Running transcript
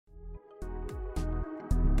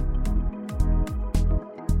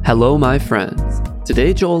Hello, my friends.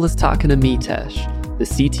 Today, Joel is talking to Mitesh, the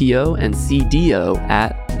CTO and CDO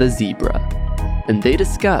at The Zebra, and they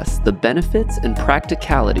discuss the benefits and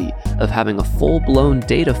practicality of having a full-blown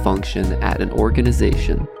data function at an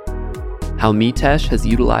organization, how Mitesh has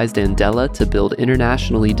utilized Andela to build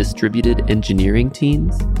internationally distributed engineering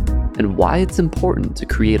teams, and why it's important to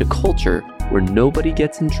create a culture where nobody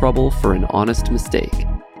gets in trouble for an honest mistake.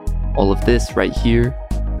 All of this right here,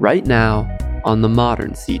 right now, on the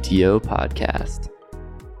Modern CTO Podcast.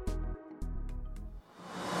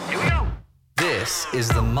 Here we go. This is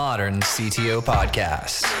the Modern CTO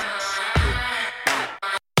Podcast.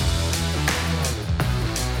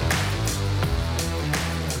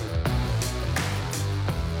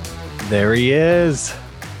 There he is.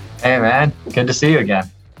 Hey, man. Good to see you again.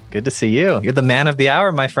 Good to see you. You're the man of the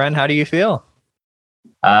hour, my friend. How do you feel?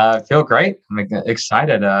 Feel great. I'm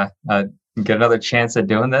excited. Get another chance at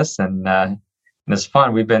doing this, and it's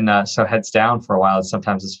fun. We've been so heads down for a while.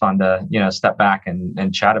 Sometimes it's fun to step back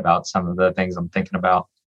and chat about some of the things I'm thinking about.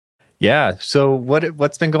 Yeah. So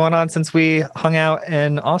what's been going on since we hung out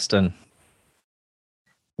in Austin?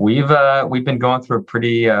 We've been going through a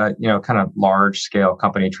pretty kind of large scale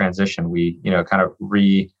company transition. We kind of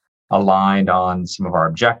realigned on some of our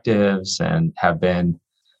objectives and have been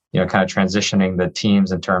kind of transitioning the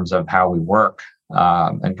teams in terms of how we work,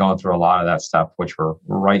 and going through a lot of that stuff, which we're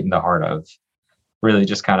right in the heart of. Really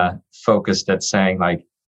just kind of focused at saying, like,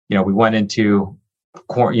 we went into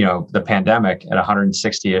the pandemic at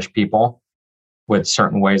 160-ish people with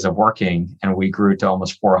certain ways of working, and we grew to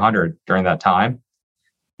almost 400 during that time.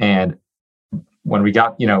 And when we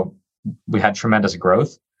got, we had tremendous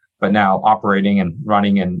growth, but now operating and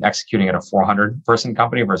running and executing at a 400-person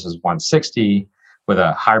company versus 160 with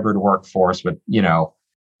a hybrid workforce with,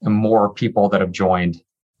 more people that have joined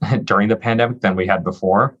during the pandemic than we had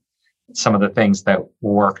before. Some of the things that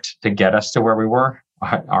worked to get us to where we were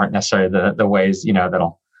aren't necessarily the ways,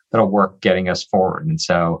 that'll work getting us forward. And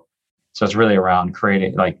so it's really around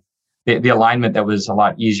creating like the alignment that was a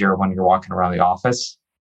lot easier when you're walking around the office,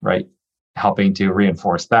 right? Helping to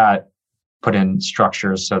reinforce that, put in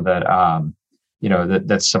structures so that,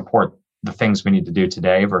 that support the things we need to do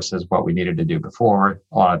today versus what we needed to do before,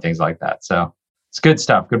 a lot of things like that. So it's good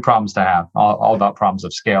stuff, good problems to have, all about problems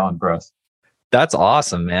of scale and growth. That's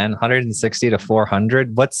awesome, man. 160 to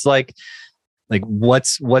 400. What's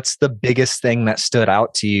what's the biggest thing that stood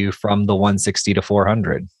out to you from the 160 to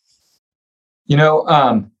 400?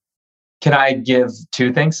 Can I give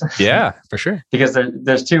two things? Yeah, for sure. Because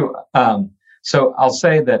there's two. So I'll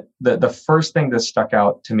say that the first thing that stuck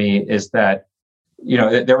out to me is that,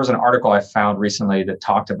 there was an article I found recently that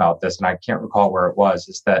talked about this, and I can't recall where it was,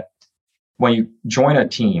 is that when you join a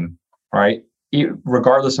team, right,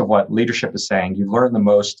 regardless of what leadership is saying, you learn the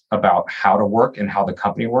most about how to work and how the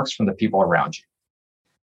company works from the people around you.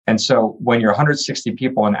 And so when you're 160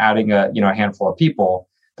 people and adding a handful of people,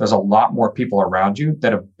 there's a lot more people around you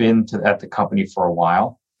that have been at the company for a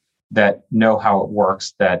while, that know how it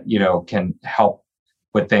works, that can help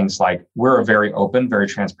with things like, we're a very open, very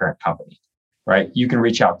transparent company, right? You can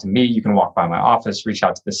reach out to me, you can walk by my office, reach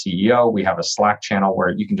out to the CEO. We have a Slack channel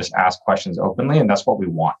where you can just ask questions openly, and that's what we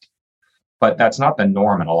want. But that's not the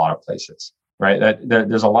norm in a lot of places, right?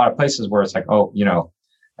 There's a lot of places where it's like,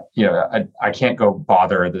 I can't go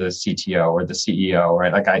bother the CTO or the CEO,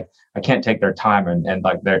 right? Like I can't take their time and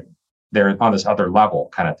like they're on this other level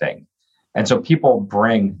kind of thing. And so people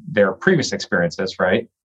bring their previous experiences, right,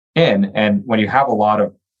 in. And when you have a lot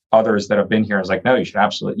of others that have been here, it's like, no, you should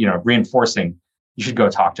absolutely, reinforcing, you should go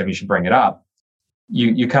talk to them, you should bring it up.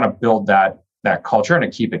 You kind of build that culture and to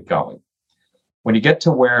keep it going. When you get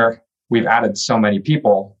to where we've added so many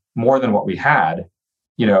people, more than what we had,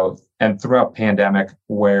 and throughout pandemic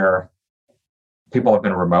where people have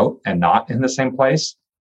been remote and not in the same place,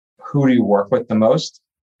 who do you work with the most?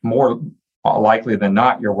 More likely than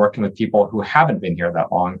not, you're working with people who haven't been here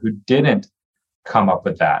that long, who didn't come up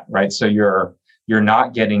with that, right? So you're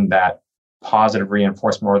not getting that positive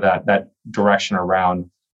reinforcement or that direction around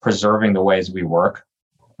preserving the ways we work,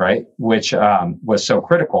 right? Which was so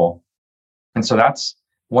critical. And so that's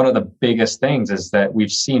one of the biggest things, is that we've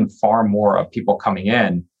seen far more of people coming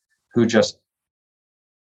in who just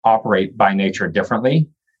operate by nature differently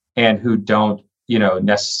and who don't,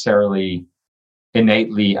 necessarily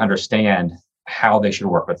innately understand how they should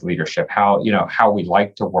work with leadership, how we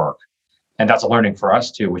like to work. And that's a learning for us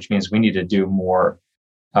too, which means we need to do more,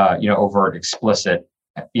 overt, explicit,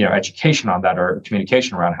 education on that, or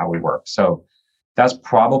communication around how we work. So that's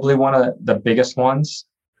probably one of the biggest ones.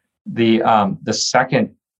 The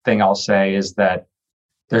second thing I'll say is that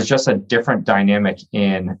there's just a different dynamic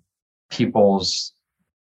in people's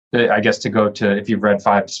I guess to go to, if you've read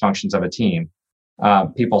Five Dysfunctions of a Team,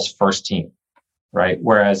 people's first team, right?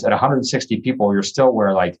 Whereas at 160 people, you're still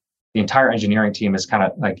where like the entire engineering team is kind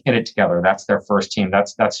of like in it together. That's their first team.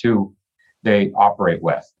 That's who they operate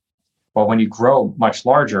with. But when you grow much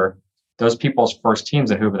larger, those people's first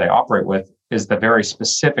teams and who they operate with is the very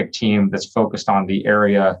specific team that's focused on the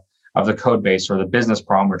area of the code base or the business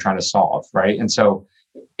problem we're trying to solve, right? And so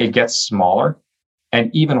it gets smaller.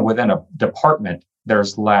 And even within a department,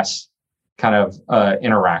 there's less kind of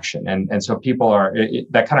interaction. And so people are,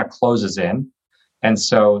 that kind of closes in. And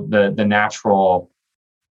so the natural,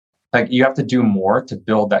 like you have to do more to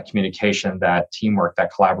build that communication, that teamwork,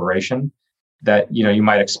 that collaboration that, you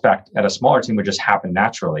might expect at a smaller team would just happen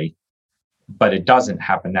naturally, but it doesn't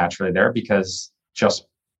happen naturally there because just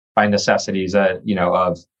by necessities, of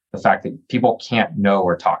the fact that people can't know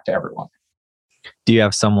or talk to everyone. Do you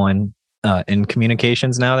have someone in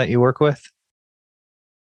communications now that you work with?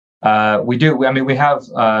 We do. I mean, we have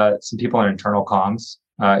some people in internal comms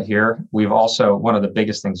here. We've also, one of the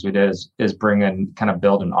biggest things we did is bring in, kind of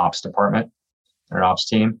build an ops department or an ops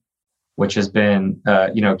team, which has been,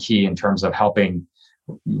 key in terms of helping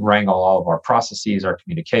wrangle all of our processes, our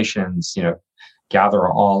communications, gather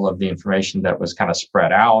all of the information that was kind of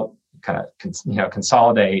spread out, kind of,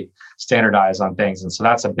 consolidate, standardize on things. And so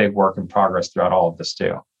that's a big work in progress throughout all of this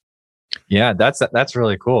too. Yeah, that's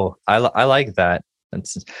really cool. I like that.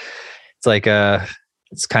 It's like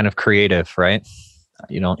it's kind of creative, right?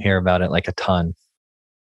 You don't hear about it like a ton.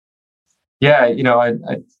 Yeah,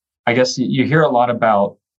 I guess you hear a lot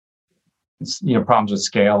about problems with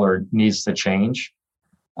scale or needs to change,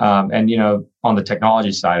 and on the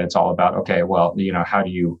technology side, it's all about, okay, well, how do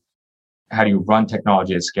you run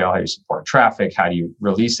technology at scale? How do you support traffic? How do you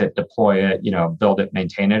release it, deploy it, build it,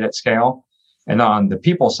 maintain it at scale? And on the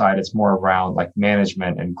people side, it's more around like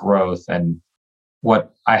management and growth. And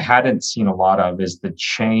what I hadn't seen a lot of is the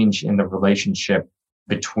change in the relationship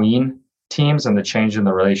between teams and the change in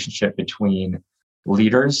the relationship between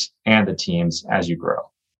leaders and the teams as you grow.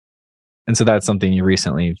 And so that's something you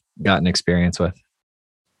recently got an experience with.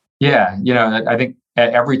 Yeah. I think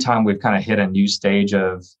every time we've kind of hit a new stage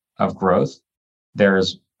of growth,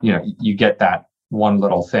 there's, you get that one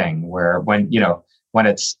little thing where when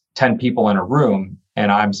it's 10 people in a room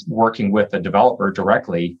and I'm working with a developer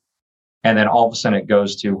directly, and then all of a sudden it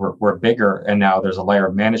goes to we're bigger and now there's a layer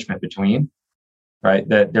of management between, right?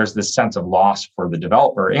 That there's this sense of loss for the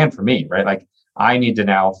developer and for me, right? Like I need to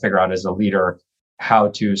now figure out as a leader how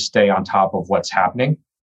to stay on top of what's happening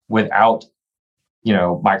without,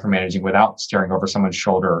 micromanaging, without staring over someone's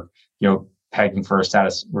shoulder, pegging for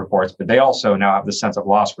status reports. But they also now have the sense of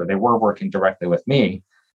loss where they were working directly with me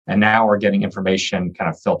and now we're getting information kind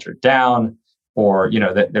of filtered down, or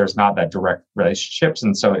that there's not that direct relationships.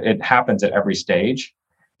 And so it happens at every stage.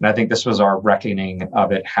 And I think this was our reckoning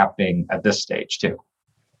of it happening at this stage too.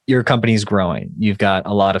 Your company's growing. You've got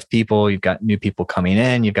a lot of people, you've got new people coming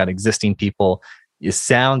in, you've got existing people. It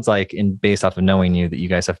sounds like, based off of knowing you, that you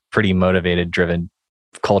guys have pretty motivated, driven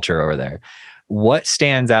culture over there. What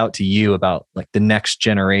stands out to you about like the next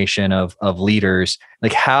generation of leaders?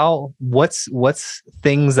 Like what's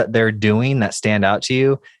things that they're doing that stand out to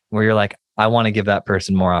you where you're like, I want to give that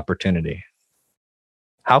person more opportunity?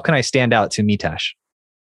 How can I stand out to Mitesh?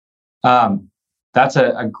 That's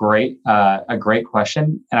a great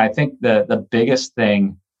question. And I think the biggest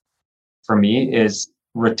thing for me is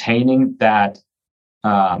retaining that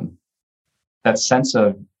sense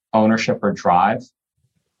of ownership or drive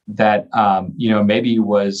that, maybe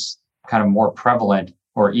was kind of more prevalent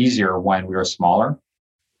or easier when we were smaller,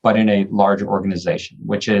 but in a larger organization,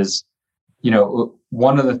 which is,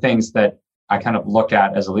 one of the things that I kind of look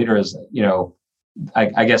at as a leader is,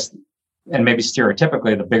 I guess, and maybe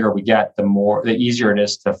stereotypically, the bigger we get, the easier it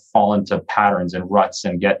is to fall into patterns and ruts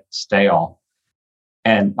and get stale.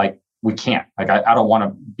 And like, we can't, like, I don't want to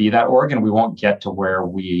be that org, and we won't get to where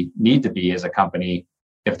we need to be as a company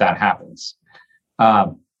if that happens.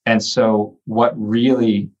 And so what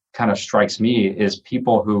really kind of strikes me is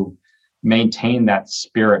people who maintain that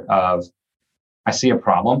spirit of, I see a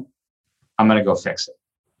problem, I'm going to go fix it,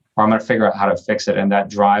 or I'm going to figure out how to fix it. And that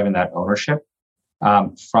drive and that ownership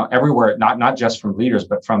from everywhere, not just from leaders,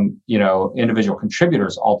 but from, individual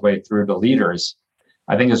contributors all the way through to leaders,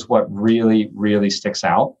 I think is what really, really sticks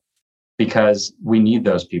out, because we need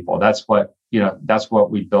those people. That's what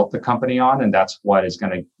we built the company on. And that's what is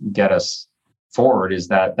going to get us forward, is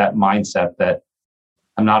that mindset that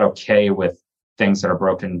I'm not okay with things that are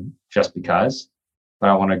broken just because, but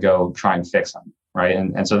I want to go try and fix them. Right.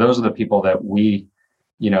 And so those are the people that we,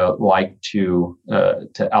 like to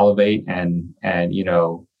elevate and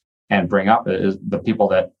and bring up is the people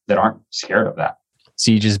that aren't scared of that.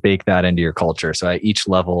 So you just bake that into your culture. So at each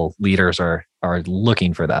level, leaders are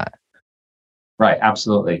looking for that. Right.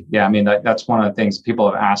 Absolutely. Yeah. I mean, that's one of the things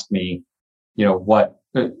people have asked me,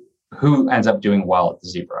 who ends up doing well at the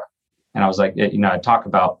Zebra? And I was like, I talk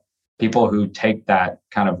about people who take that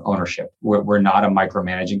kind of ownership. We're not a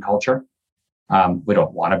micromanaging culture. We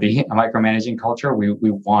don't want to be a micromanaging culture. We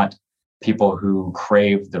want people who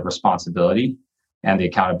crave the responsibility and the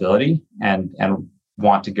accountability and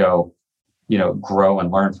want to go, grow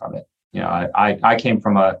and learn from it. I came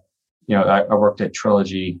from I worked at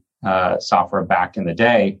Trilogy software back in the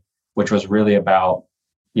day, which was really about,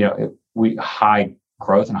 we high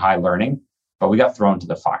growth and high learning, but we got thrown to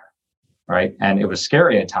the fire, right? And it was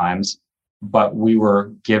scary at times, but we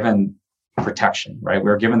were given protection, right? We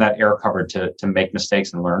were given that air cover to make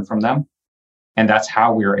mistakes and learn from them. And that's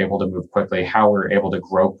how we were able to move quickly, how we were able to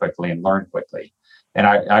grow quickly and learn quickly. And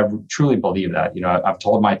I truly believe that. I've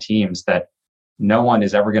told my teams that no one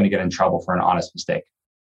is ever going to get in trouble for an honest mistake,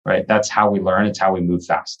 right? That's how we learn. It's how we move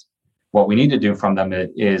fast. What we need to do from them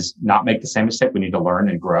is not make the same mistake. We need to learn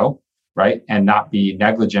and grow, right? And not be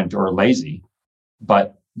negligent or lazy,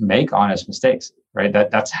 but make honest mistakes, right?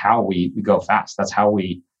 That's how we go fast. That's how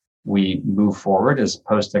we move forward, as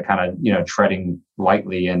opposed to kind of, treading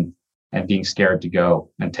lightly and being scared to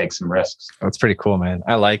go and take some risks. That's pretty cool, man.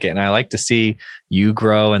 I like it. And I like to see you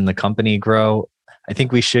grow and the company grow. I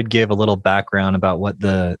think we should give a little background about what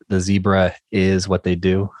the Zebra is, what they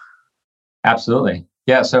do. Absolutely.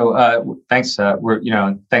 Yeah. So thanks.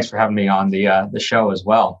 Thanks for having me on the show as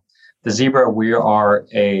well. The Zebra, we are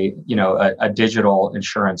a digital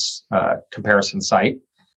insurance comparison site.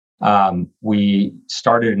 We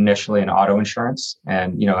started initially in auto insurance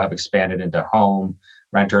and, have expanded into home,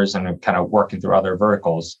 renters, and kind of working through other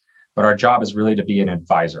verticals. But our job is really to be an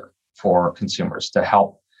advisor for consumers, to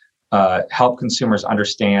help consumers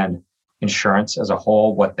understand insurance as a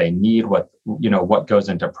whole, what they need, what goes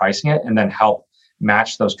into pricing it, and then help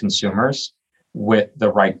match those consumers with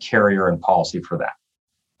the right carrier and policy for that.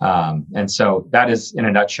 And so that is, in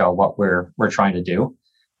a nutshell, what we're trying to do.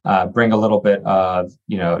 Bring a little bit of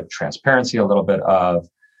transparency, a little bit of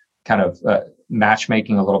kind of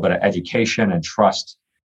matchmaking, a little bit of education and trust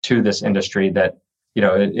to this industry that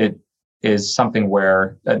it is something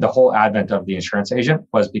where the whole advent of the insurance agent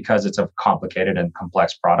was because it's a complicated and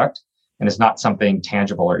complex product, and it's not something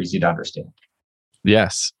tangible or easy to understand.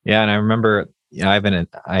 Yes, yeah, and I remember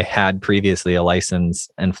I had previously a license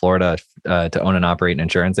in Florida to own and operate an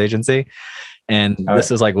insurance agency, and this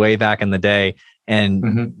is like way back in the day.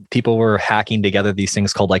 And people were hacking together these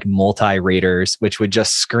things called like multi-raters, which would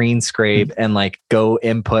just screen scrape and like go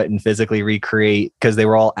input and physically recreate, because they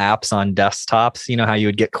were all apps on desktops. You know how you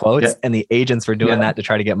would get quotes, and the agents were doing that to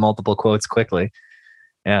try to get multiple quotes quickly.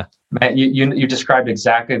 Yeah. Matt, you described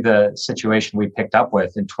exactly the situation we picked up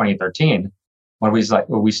with in 2013 when we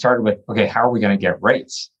started with, okay, how are we going to get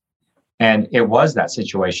rates? And it was that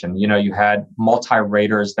situation. You had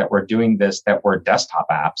multi-raters that were doing this, that were desktop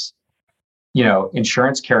apps.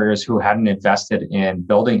 Insurance carriers who hadn't invested in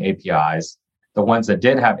building APIs, the ones that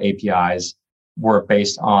did have APIs were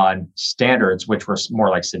based on standards, which were more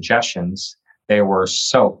like suggestions. They were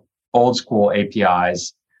so old school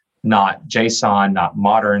APIs, not JSON, not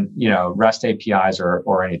modern, REST APIs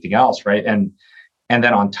or anything else, right? And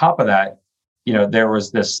then on top of that, there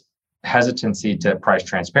was this hesitancy to price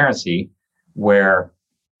transparency where,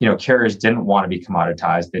 carriers didn't want to be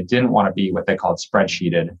commoditized. They didn't want to be what they called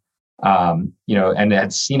spreadsheeted. And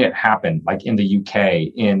had seen it happen like in the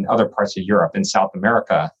UK, in other parts of Europe, in South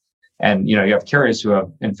America. And, you have carriers who have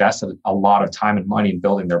invested a lot of time and money in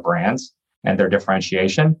building their brands and their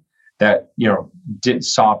differentiation that,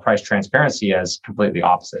 saw price transparency as completely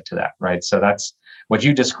opposite to that, right? So that's what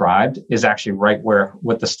you described is actually right where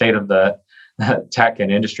what the state of the tech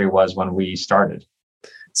and industry was when we started.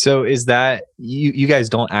 So is that you guys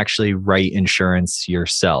don't actually write insurance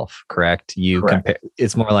yourself, correct? Correct.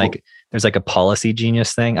 It's more like there's like a Policy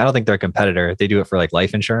Genius thing. I don't think they're a competitor. They do it for like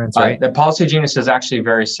life insurance, right? The Policy Genius is actually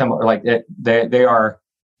very similar. Like they are,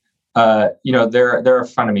 they're a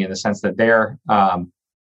friend of me in the sense that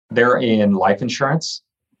they're in life insurance,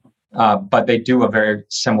 but they do a very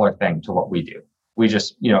similar thing to what we do. We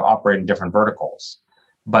just operate in different verticals.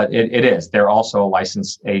 But they're also a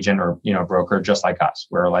licensed agent or, broker, just like us.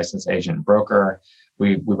 We're a licensed agent and broker.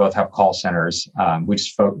 We both have call centers. We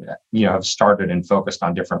just, have started and focused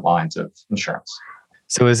on different lines of insurance.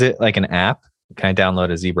 So is it like an app? Can I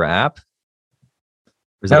download a Zebra app?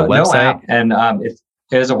 Or is it a website? No app. And it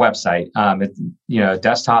is a website. It's,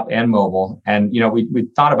 desktop and mobile. And, we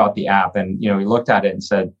thought about the app and, we looked at it and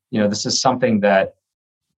said, this is something that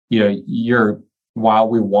while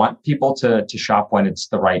we want people to shop when it's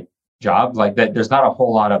the right job, like that, there's not a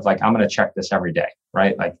whole lot of like, I'm going to check this every day,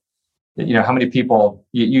 right? Like, how many people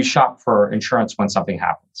you shop for insurance when something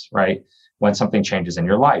happens, right? When something changes in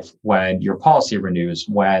your life, when your policy renews,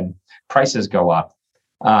 when prices go up.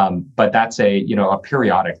 But that's a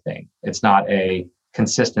periodic thing. It's not a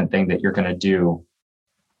consistent thing that you're going to do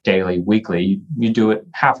daily, weekly. You do it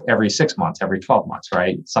every 6 months, every 12 months,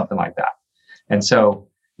 right? Something like that. And so,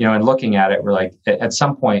 in looking at it, we're like, at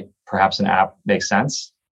some point, perhaps an app makes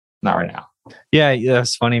sense. Not right now. Yeah,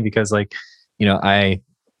 that's funny because the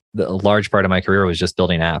large part of my career was just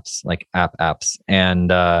building apps, like apps. And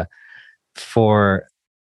for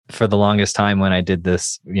the longest time when I did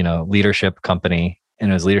this, leadership company and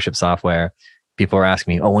it was leadership software, people were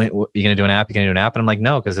asking me, "Oh, are you going to do an app? You're going to do an app?" And I'm like,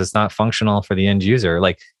 "No, because it's not functional for the end user.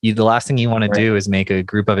 Like, the last thing you want to do is make a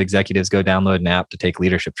group of executives go download an app to take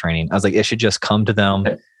leadership training." I was like, it should just come to them,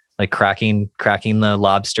 like cracking the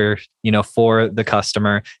lobster, for the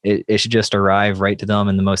customer. It should just arrive right to them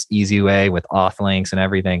in the most easy way with auth links and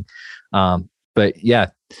everything. But yeah,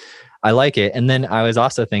 I like it. And then I was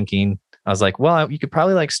also thinking, I was like, well, you could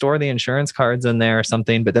probably like store the insurance cards in there or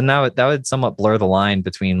something, but then that would somewhat blur the line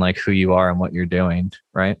between like who you are and what you're doing,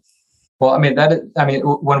 right? Well,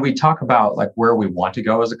 when we talk about like where we want to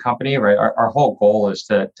go as a company, right, our whole goal is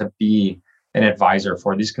to be an advisor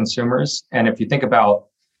for these consumers. And if you think about,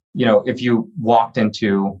 if you walked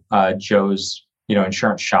into Joe's,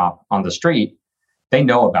 insurance shop on the street, they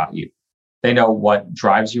know about you. They know what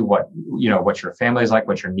drives you, what your family is like,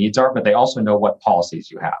 what your needs are, but they also know what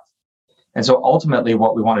policies you have. And so ultimately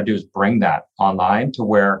what we want to do is bring that online to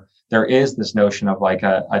where there is this notion of like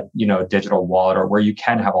a digital wallet, or where you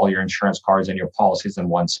can have all your insurance cards and your policies in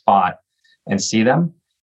one spot and see them.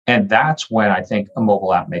 And that's when I think a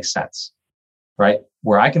mobile app makes sense, right?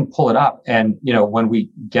 Where I can pull it up. And, when we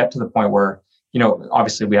get to the point where,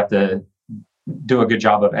 obviously we have to do a good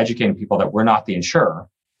job of educating people that we're not the insurer,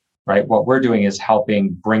 right? What we're doing is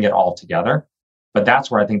helping bring it all together. But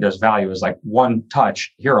that's where I think there's value, is like one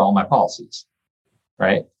touch, here are all my policies,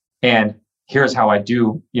 right? And here's how I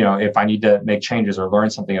do, if I need to make changes or learn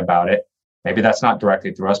something about it, maybe that's not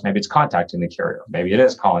directly through us. Maybe it's contacting the carrier. Maybe it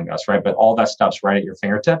is calling us, right? But all that stuff's right at your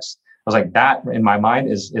fingertips. I was like, that in my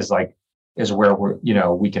mind is where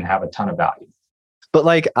we can have a ton of value. But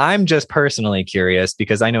like, I'm just personally curious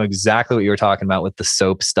because I know exactly what you were talking about with the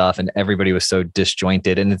SOAP stuff, and everybody was so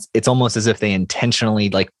disjointed, and it's almost as if they intentionally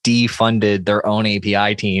like defunded their own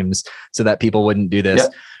API teams so that people wouldn't do this.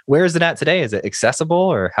 Yep. Where is it at today? Is it accessible,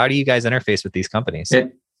 or how do you guys interface with these companies?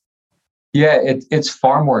 It's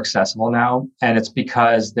far more accessible now, and it's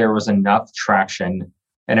because there was enough traction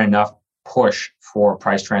and enough push for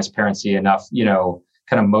price transparency, enough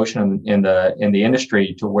kind of motion in the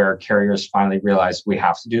industry to where carriers finally realize we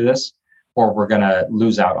have to do this or we're going to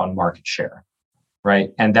lose out on market share, right?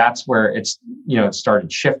 And that's where it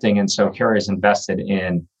started shifting. And so carriers invested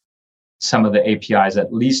in some of the APIs,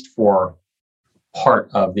 at least for part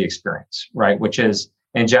of the experience, right? Which is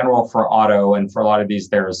in general for auto, and for a lot of these,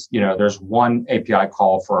 there's one API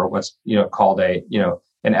call for what's called an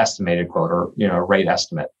estimated quote, or rate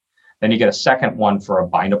estimate. Then you get a second one for a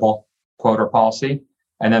bindable quote or policy.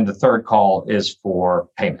 And then the third call is for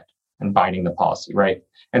payment and binding the policy, right?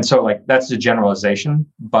 And so like that's a generalization,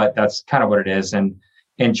 but that's kind of what it is. And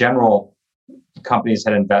in general, companies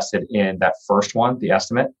had invested in that first one, the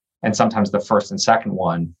estimate, and sometimes the first and second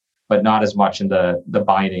one, but not as much in the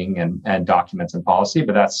binding and documents and policy.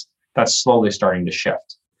 But that's slowly starting to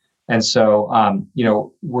shift. And so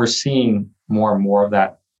we're seeing more and more of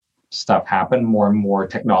that stuff happen, more and more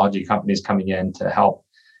technology companies coming in to help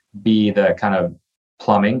be the kind of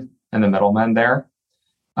plumbing and the middlemen there.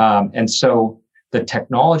 And so the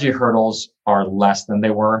technology hurdles are less than they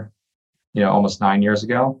were, almost 9 years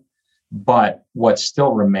ago. But what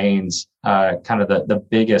still remains kind of the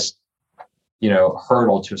biggest,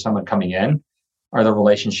 hurdle to someone coming in are the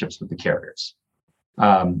relationships with the carriers,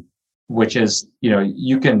 which is,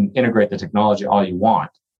 you can integrate the technology all you want,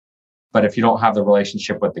 but if you don't have the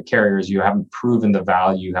relationship with the carriers, you haven't proven the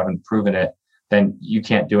value, you haven't proven it, then you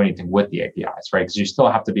can't do anything with the APIs, right? Because you still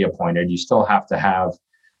have to be appointed. You still have to have,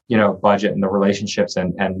 budget and the relationships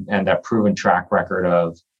and that proven track record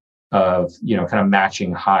of kind of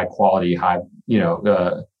matching high quality,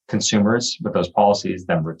 consumers with those policies,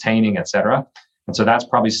 them retaining, et cetera. And so that's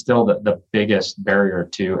probably still the biggest barrier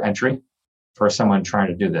to entry for someone trying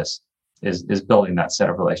to do this is building that set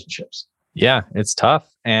of relationships. Yeah, it's tough.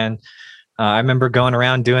 And I remember going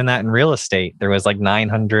around doing that in real estate. There was like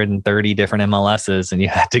 930 different MLSs and you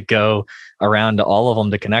had to go around to all of them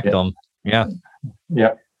to connect them. Yeah.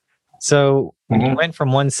 Yeah. So when you went from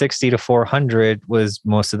 160 to 400, was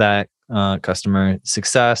most of that customer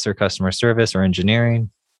success or customer service or engineering?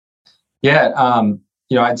 Yeah,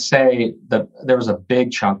 I'd say there was a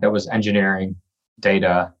big chunk that was engineering,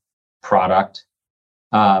 data, product,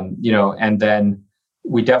 and then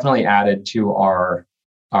we definitely added to our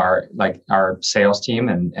sales team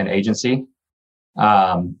and agency,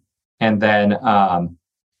 and then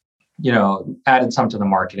added some to the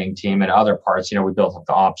marketing team and other parts. We built up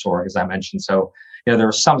the ops org, as I mentioned. So there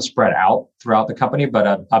was some spread out throughout the company,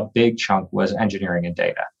 but a big chunk was engineering and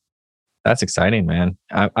data. That's exciting, man.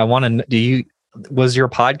 I want to. Was your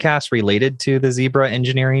podcast related to the Zebra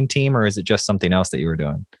engineering team, or is it just something else that you were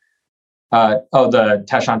doing? The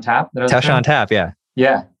Tesh on Tap. Tesh on Tap, yeah.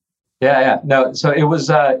 Yeah. No, so it was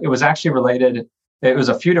actually related. It was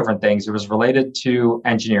a few different things. It was related to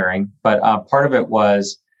engineering, but part of it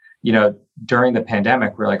was, during the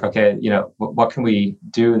pandemic, we're like, okay, what can we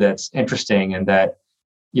do that's interesting, and that,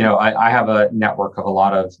 I have a network of a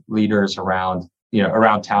lot of leaders around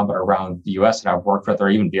town, but around the U.S. that I've worked with, or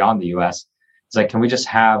even beyond the U.S. It's like, can we just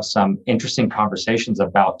have some interesting conversations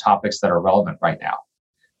about topics that are relevant right now?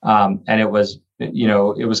 And it was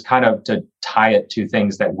kind of to tie it to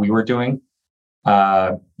things that we were doing,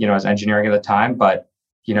 as engineering at the time. But,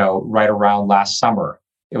 right around last summer,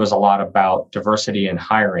 it was a lot about diversity in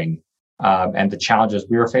hiring, and the challenges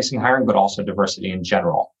we were facing hiring, but also diversity in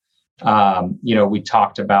general. We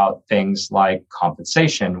talked about things like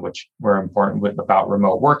compensation, which were important, about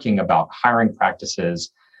remote working, about hiring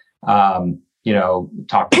practices,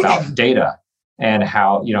 talked about data and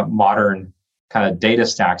how, modern kind of data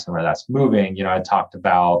stacks and where that's moving. I talked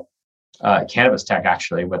about cannabis tech,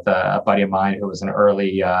 actually, with a buddy of mine who was an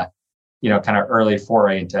early, kind of early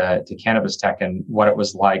foray into cannabis tech, and what it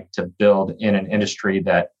was like to build in an industry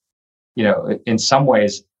that, in some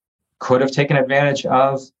ways could have taken advantage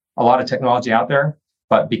of a lot of technology out there,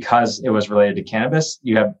 but because it was related to cannabis,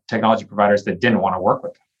 you have technology providers that didn't want to work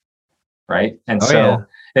with them, right? And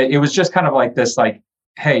it was just kind of like this, like,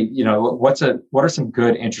 hey, what are some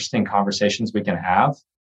good, interesting conversations we can have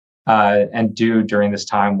and do during this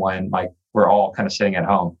time when, like, we're all kind of sitting at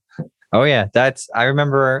home. Oh yeah, I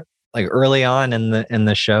remember, like, early on in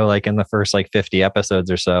the show, like in the first 50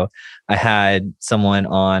 episodes or so, I had someone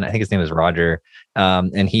on. I think his name was Roger,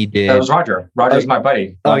 and he did. That was Roger. Roger's my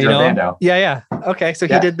buddy. Roger Bando. Yeah. Okay, so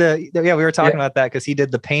he did we were talking about that because he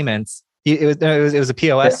did the payments. It was a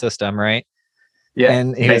POS system, right? Yeah,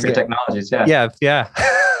 and Maker Technologies. Yeah.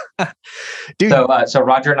 Dude. So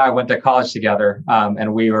Roger and I went to college together,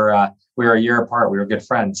 and we were a year apart. We were good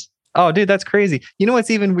friends. Oh, dude, that's crazy. You know what's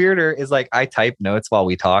even weirder is, like, I type notes while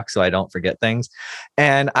we talk so I don't forget things.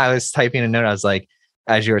 And I was typing a note. I was like,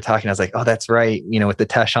 as you were talking, I was like, oh, that's right. With the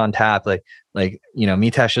Tesh on Tap,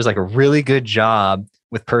 Mitesh does like a really good job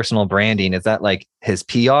with personal branding. Is that like his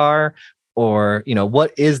PR, or,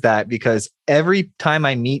 what is that? Because every time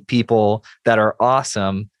I meet people that are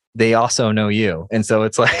awesome, they also know you. And so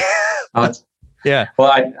it's like, yeah.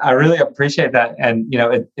 Well, I really appreciate that. And,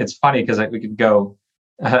 it's funny because we could go,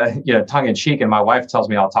 tongue in cheek, and my wife tells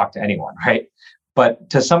me I'll talk to anyone, right? But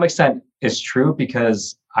to some extent, it's true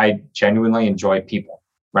because I genuinely enjoy people,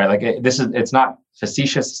 right? Like, it's not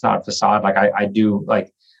facetious, it's not a facade. Like, I do,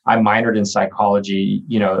 like, I minored in psychology.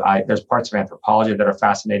 There's parts of anthropology that are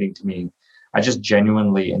fascinating to me. I just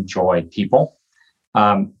genuinely enjoy people,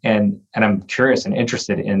 and I'm curious and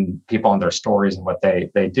interested in people and their stories and what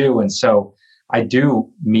they do. And so I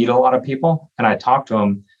do meet a lot of people and I talk to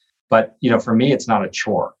them. But, for me, it's not a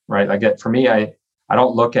chore, right? Like, for me, I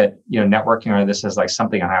don't look at, networking or this as like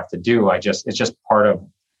something I have to do. It's just part of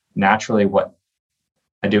naturally what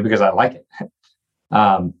I do because I like it.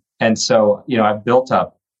 And so, I've built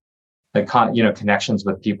up connections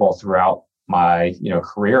with people throughout my,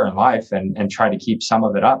 career and life, and try to keep some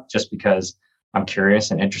of it up just because I'm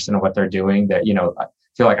curious and interested in what they're doing, that, I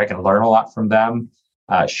feel like I can learn a lot from them,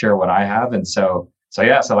 share what I have. And so like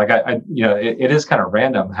it is kind of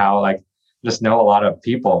random how, like, just know a lot of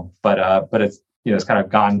people, but it's, it's kind of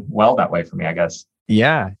gone well that way for me, I guess.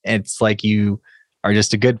 Yeah. It's like you are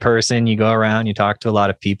just a good person. You go around, you talk to a lot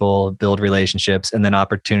of people, build relationships, and then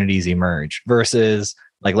opportunities emerge versus,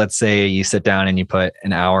 like, let's say you sit down and you put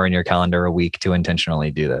an hour in your calendar a week to intentionally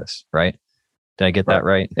do this, right? Did I get that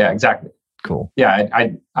right? Yeah, exactly. Cool. Yeah.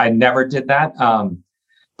 I never did that.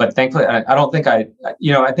 But thankfully, I don't think I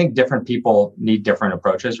think different people need different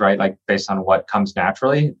approaches, right? Like, based on what comes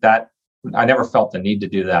naturally. That I never felt the need to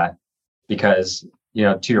do that because,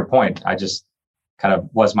 to your point, I just kind of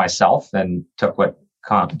was myself and took what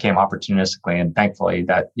came opportunistically, and thankfully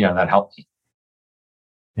that helped me.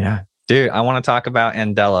 Yeah, dude, I want to talk about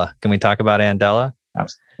Andela. Can we talk about Andela?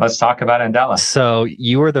 Let's talk about Andela. So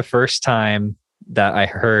you were the first time that I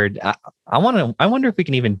heard. I wonder if we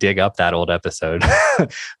can even dig up that old episode.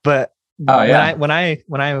 But when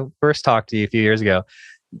I first talked to you a few years ago,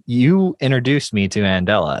 you introduced me to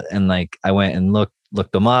Andela, and like I went and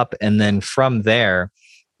looked them up, and then from there,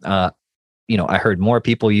 I heard more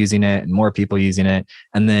people using it and more people using it,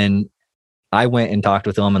 and then I went and talked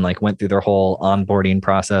with them and like went through their whole onboarding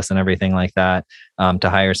process and everything like that to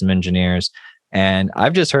hire some engineers. And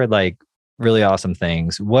I've just heard like really awesome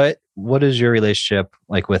things. What is your relationship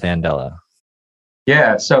like with Andela?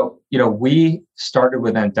 Yeah, so we started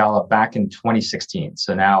with Andela back in 2016.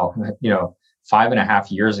 So now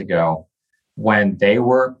 5.5 years ago, when they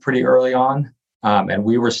were pretty early on, and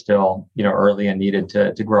we were still early and needed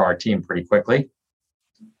to grow our team pretty quickly.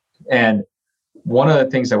 And one of the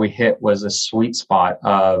things that we hit was a sweet spot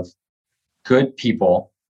of good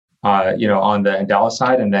people, on the Andela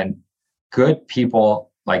side, and then good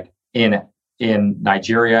people like in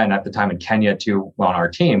Nigeria and at the time in Kenya too, on our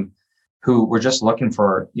team, who were just looking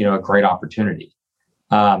for a great opportunity.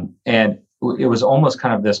 And it was almost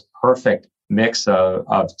kind of this perfect mix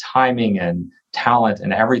of timing and talent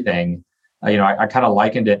and everything. I kind of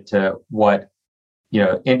likened it to what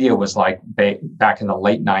India was like back in the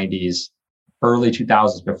late 90s, early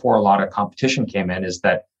 2000s, before a lot of competition came in, is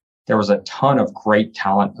that there was a ton of great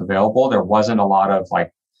talent available. There wasn't a lot of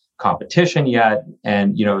like competition yet.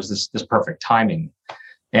 And, it was this perfect timing.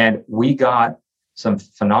 And we got some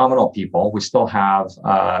phenomenal people. We still have,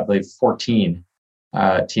 I believe, 14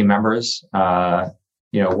 team members,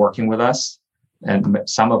 working with us, and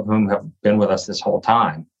some of whom have been with us this whole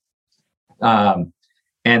time.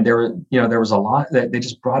 And there was a lot that they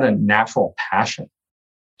just brought a natural passion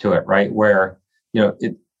to it, right? Where,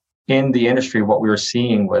 in the industry, what we were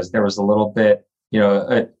seeing was there was a little bit,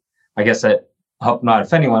 I guess I hope not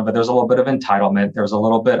offend anyone, but there was a little bit of entitlement. There was a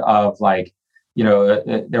little bit of like,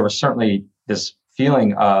 there was certainly this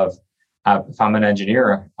feeling of, if I'm an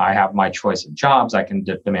engineer, I have my choice of jobs. I can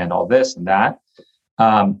demand all this and that.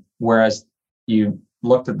 Whereas you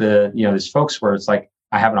looked at these folks where it's like,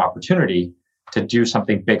 I have an opportunity to do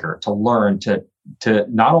something bigger, to learn, to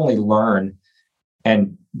not only learn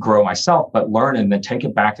and grow myself, but learn and then take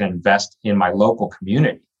it back and invest in my local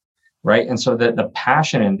community, right? And so the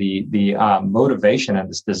passion and the motivation and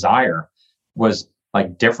this desire was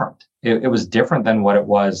like different. It was different than what it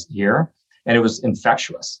was here, and it was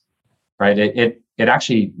infectious, right? It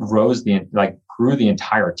actually grew the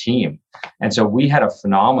entire team, and so we had a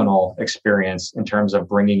phenomenal experience in terms of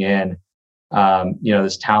bringing in,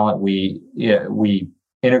 this talent. We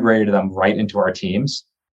integrated them right into our teams.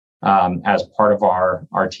 As part of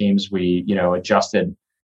our teams, we adjusted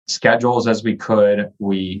schedules as we could.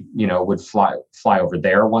 We would fly over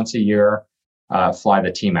there once a year, fly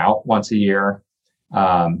the team out once a year.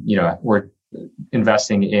 We're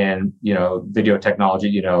investing in video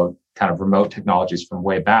technology, kind of remote technologies from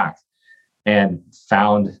way back, and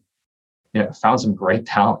found some great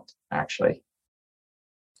talent actually.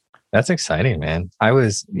 That's exciting, man.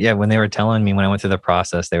 When they were telling me when I went through the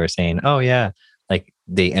process, they were saying, oh yeah, like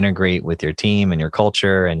they integrate with your team and your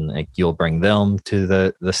culture, and like you'll bring them to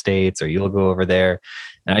the States or you'll go over there.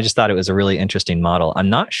 And I just thought it was a really interesting model. I'm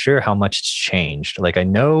not sure how much it's changed. Like I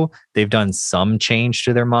know they've done some change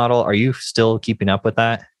to their model. Are you still keeping up with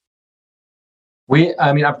that?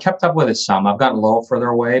 I've kept up with it some. I've gotten a little further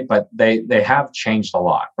away, but they have changed a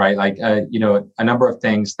lot, right? Like, a number of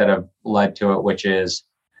things that have led to it, which is,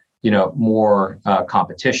 more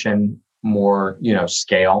competition, more,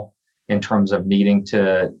 scale in terms of needing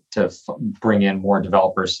to bring in more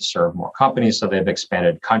developers to serve more companies. So they've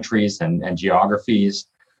expanded countries and geographies.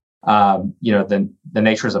 The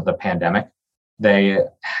natures of the pandemic, they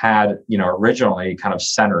had, originally kind of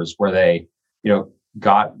centers where they,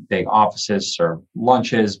 got big offices, served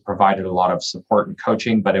lunches, provided a lot of support and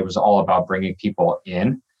coaching, but it was all about bringing people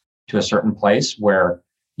in to a certain place where,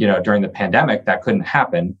 during the pandemic that couldn't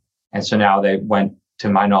happen. And so now they went, to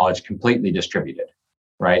my knowledge, completely distributed,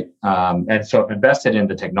 right? And so I've invested in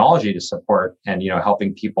the technology to support and,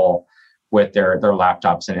 helping people with their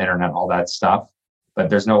laptops and internet, all that stuff. But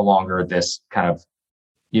there's no longer this kind of,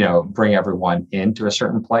 bring everyone into a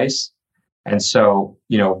certain place. And so,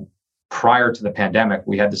 prior to the pandemic,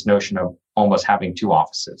 we had this notion of almost having two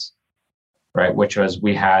offices, right? Which was,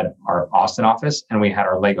 we had our Austin office and we had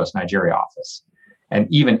our Lagos, Nigeria office. And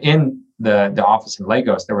even in the office in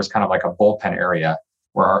Lagos, there was kind of like a bullpen area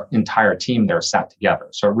where our entire team there sat together.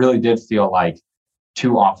 So it really did feel like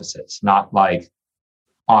two offices, not like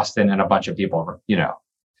Austin and a bunch of people,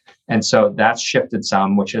 And so that's shifted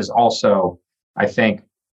some, which has also, I think,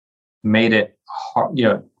 made it hard,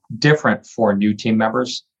 different for new team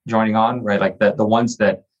members joining on, right? Like the ones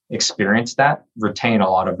that experience that retain a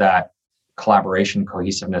lot of that collaboration,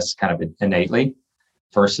 cohesiveness kind of innately,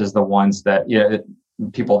 versus the ones that,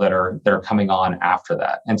 people that are coming on after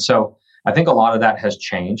that. And so I think a lot of that has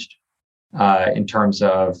changed in terms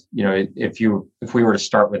of, if we were to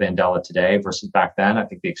start with Andela today versus back then, I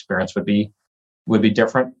think the experience would be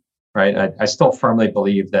different, right? I still firmly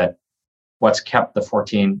believe that what's kept the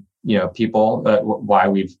 14 people, why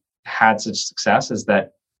we've had such success, is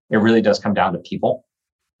that it really does come down to people,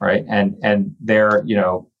 right? And their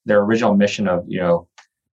original mission of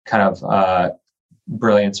kind of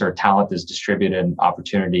brilliance or talent is distributed and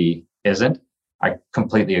opportunity isn't. I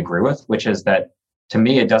completely agree with, which is that, to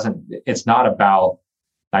me, it's not about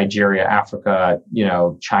Nigeria, Africa,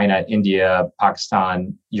 China, India,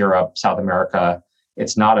 Pakistan, Europe, South America.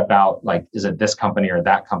 It's not about like, is it this company or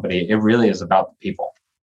that company? It really is about the people,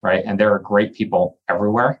 right? And there are great people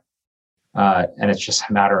everywhere. And it's just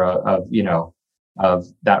a matter of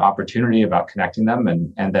that opportunity, about connecting them.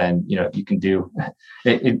 And then, you can do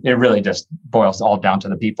it really just boils all down to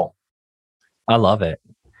the people. I love it.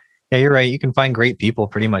 Yeah, you're right. You can find great people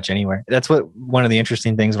pretty much anywhere. That's one of the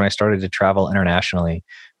interesting things when I started to travel internationally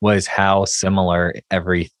was how similar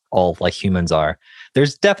all like humans are.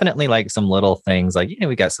 There's definitely like some little things like,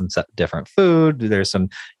 we got some different food. There's some,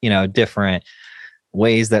 different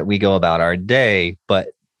ways that we go about our day, but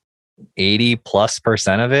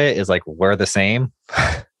 80+% of it is like, we're the same.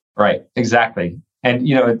 Right. Exactly. And,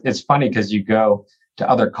 it's funny because you go to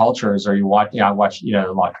other cultures or I watch,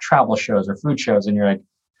 a lot of travel shows or food shows, and you're like,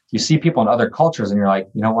 you see people in other cultures and you're like,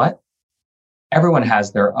 you know what? Everyone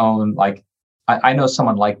has their own, like, I know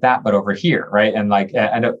someone like that, but over here, right? And like,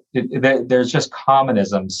 I know there's just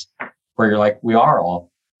commonisms where you're like, we are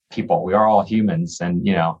all people, we are all humans, and,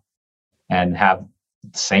 and have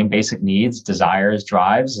the same basic needs, desires,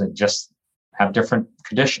 drives, and just have different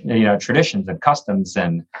traditions and customs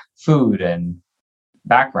and food and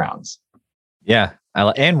backgrounds. Yeah.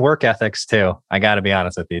 And work ethics too. I got to be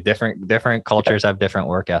honest with you. Different cultures have different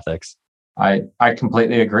work ethics. I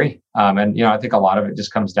completely agree. And I think a lot of it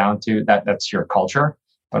just comes down to that's your culture,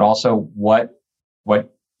 but also what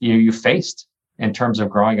you faced in terms of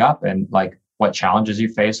growing up, and like what challenges you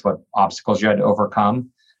faced, what obstacles you had to overcome.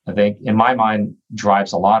 I think, in my mind,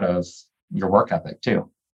 drives a lot of your work ethic too.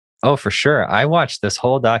 Oh, for sure. I watched this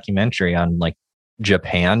whole documentary on like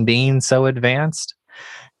Japan being so advanced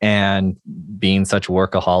and being such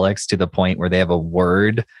workaholics to the point where they have a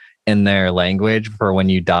word in their language for when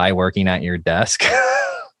you die working at your desk.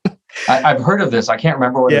 I've heard of this. I can't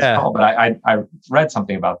remember what it's called, but I read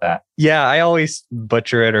something about that. Yeah, I always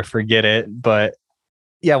butcher it or forget it. But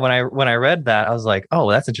yeah, when I read that, I was like, oh,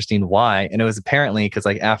 that's interesting. Why? And it was apparently because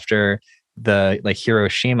like after the like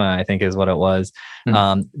Hiroshima, I think is what it was.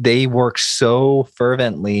 Mm-hmm. They worked so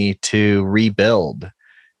fervently to rebuild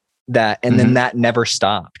that, and then that never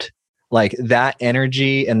stopped. Like that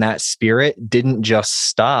energy and that spirit didn't just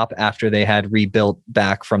stop after they had rebuilt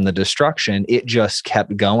back from the destruction. It just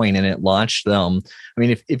kept going, and it launched them. I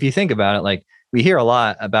mean, if you think about it, like we hear a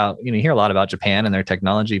lot about, you hear a lot about Japan and their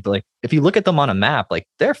technology, but like if you look at them on a map, like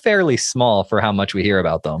they're fairly small for how much we hear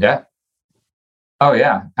about them. Yeah. Oh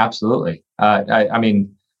yeah, absolutely. I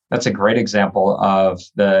mean, that's a great example of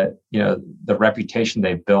the reputation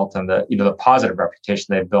they've built, and the positive reputation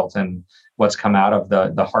they've built, and what's come out of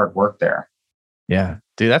the hard work there. Yeah,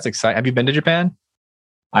 dude, that's exciting. Have you been to Japan?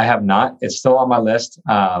 I have not. It's still on my list.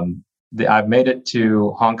 I've made it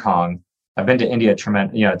to Hong Kong. I've been to India a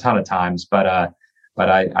ton of times, but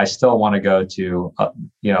I still want to go to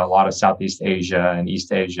a lot of Southeast Asia and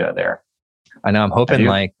East Asia there. I know. I'm hoping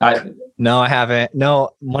no, I haven't.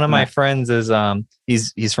 No, one of my friends is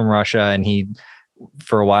he's from Russia, and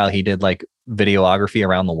for a while he did like videography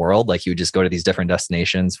around the world. Like he would just go to these different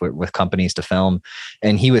destinations with companies to film.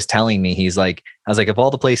 And he was telling me, I was like, of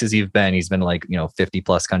all the places you've been, he's been to like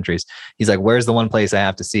 50+ countries. He's like, where's the one place I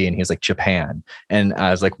have to see? And he was like, Japan. And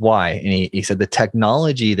I was like, why? And he said the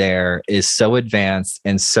technology there is so advanced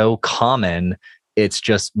and so common, it's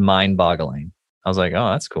just mind boggling. I was like,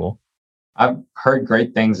 oh, that's cool. I've heard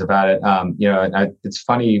great things about it. It's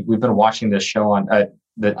funny. We've been watching this show on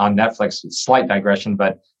Netflix. Slight digression,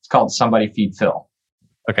 but it's called Somebody Feed Phil,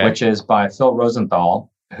 which is by Phil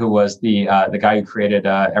Rosenthal, who was the guy who created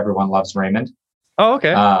Everyone Loves Raymond. Oh,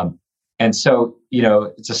 okay. And so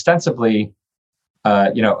it's ostensibly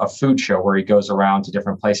a food show where he goes around to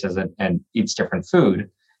different places and eats different food.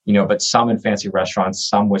 But some in fancy restaurants,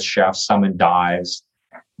 some with chefs, some in dives.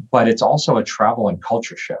 But it's also a travel and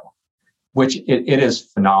culture show. which it is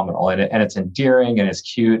phenomenal, and it's endearing, and it's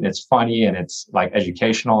cute, and it's funny, and it's like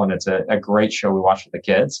educational, and it's a great show we watch with the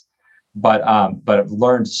kids. But I've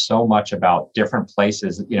learned so much about different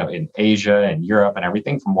places, in Asia and Europe and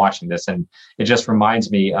everything from watching this, and it just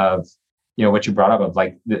reminds me of what you brought up of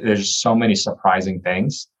like there's so many surprising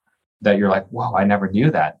things that you're like, whoa, I never knew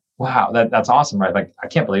that. Wow, that's awesome, right? Like I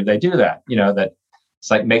can't believe they do that. That it's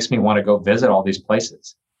like makes me want to go visit all these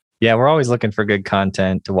places. Yeah, we're always looking for good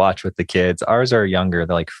content to watch with the kids. Ours are younger,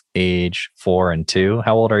 they're like age 4 and 2.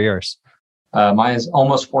 How old are yours? Mine is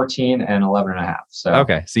almost 14 and 11 and a half. So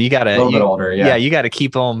okay, so you got to a little bit older. Yeah, you got to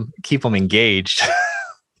keep them engaged.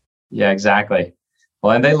 Yeah, exactly.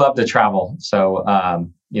 Well, and they love to travel, so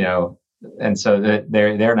and so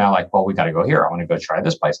they're now like, well, we got to go here. I want to go try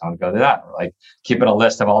this place. I want to go to that. We're like keeping a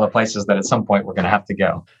list of all the places that at some point we're going to have to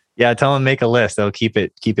go. Yeah, tell them make a list. They'll keep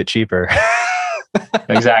it cheaper.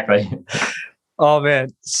 Exactly. Oh man.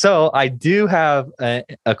 So I do have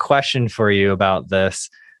a question for you about this.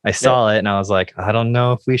 I saw it and I was like, I don't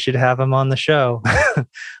know if we should have him on the show.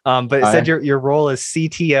 But it said your role is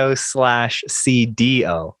CTO/CDO.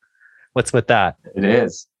 What's with that? It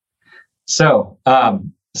is. So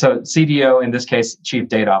CDO in this case, Chief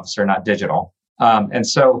Data Officer, not digital. And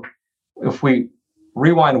so if we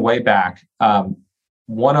rewind way back,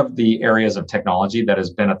 one of the areas of technology that has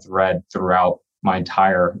been a thread throughout my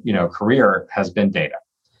entire career has been data.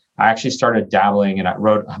 I actually started dabbling and I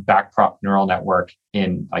wrote a backprop neural network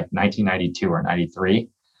in like 1992 or 93.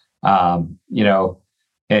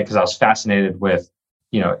 Because I was fascinated with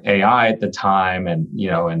AI at the time and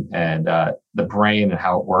the brain and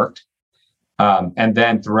how it worked. And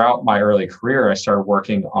then throughout my early career, I started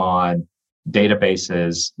working on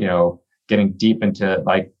databases, getting deep into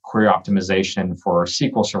like query optimization for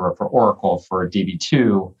SQL Server, for Oracle, for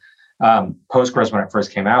DB2, Postgres when it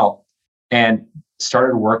first came out, and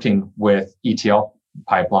started working with ETL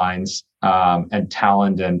pipelines and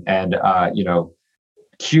Talend and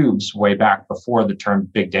cubes way back before the term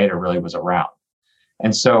big data really was around.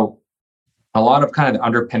 And so a lot of kind of the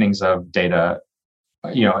underpinnings of data,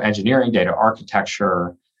 engineering, data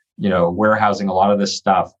architecture, warehousing, a lot of this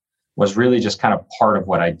stuff was really just kind of part of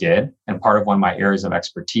what I did and part of one of my areas of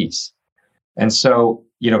expertise. And so,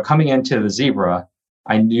 coming into the Zebra,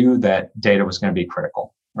 I knew that data was going to be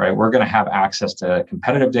critical, right? We're going to have access to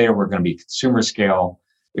competitive data. We're going to be consumer scale.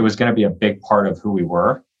 It was going to be a big part of who we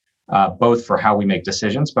were, both for how we make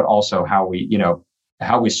decisions, but also how we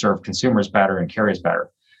serve consumers better and carriers better.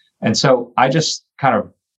 And so I just kind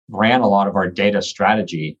of ran a lot of our data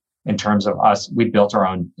strategy in terms of us. We built our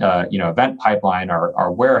own, event pipeline,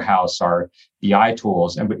 our warehouse, our BI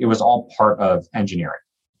tools, and it was all part of engineering.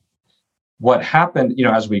 What happened,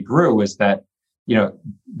 as we grew is that,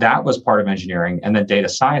 that was part of engineering, and then data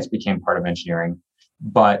science became part of engineering.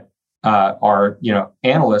 But our,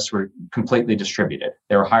 analysts were completely distributed.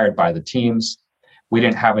 They were hired by the teams. We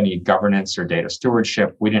didn't have any governance or data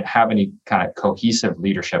stewardship. We didn't have any kind of cohesive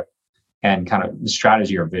leadership and kind of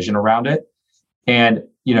strategy or vision around it. And,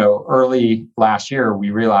 early last year, we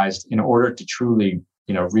realized in order to truly,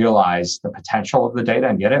 realize the potential of the data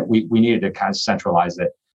and get it, we needed to kind of centralize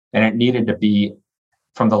it. And it needed to be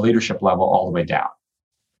from the leadership level all the way down.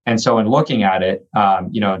 And so in looking at it,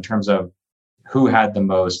 in terms of who had the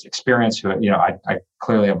most experience, who, I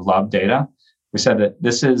clearly have loved data. We said that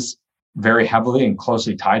this is very heavily and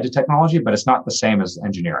closely tied to technology, but it's not the same as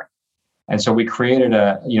engineering. And so we created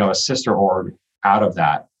a sister org out of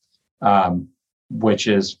that, which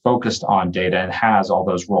is focused on data and has all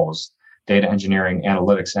those roles: data engineering,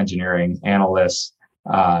 analytics engineering, analysts,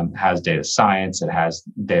 has data science, it has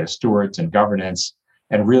data stewards and governance,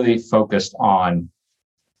 and really focused on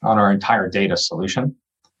our entire data solution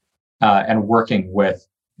and working with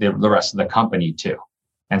the rest of the company too.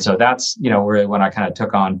 And so that's, really when I kind of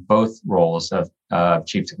took on both roles of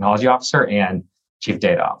Chief Technology Officer and Chief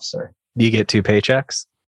Data Officer. Do you get 2 paychecks?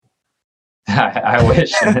 I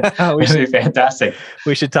wish. It would be fantastic.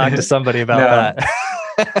 We should talk to somebody about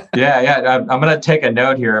that. Yeah. I'm going to take a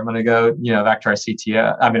note here. I'm going to go, back to our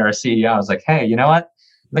CEO. I was like, hey, you know what?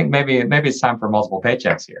 I think maybe it's time for multiple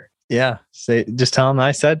paychecks here. Yeah. Just tell him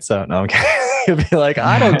I said so. No, okay. He'll be like,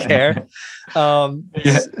 I don't care.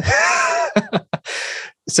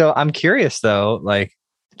 So I'm curious though, like,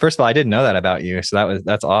 first of all, I didn't know that about you. So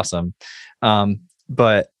that's awesome.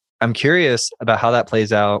 But I'm curious about how that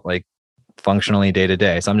plays out, like functionally day to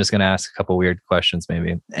day. So I'm just going to ask a couple weird questions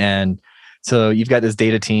maybe. And so you've got this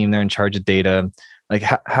data team, they're in charge of data. Like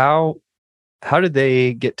how how did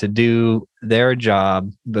they get to do their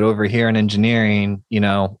job, but over here in engineering,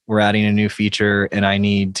 we're adding a new feature and I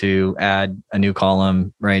need to add a new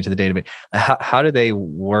column right to the database. How do they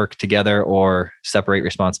work together or separate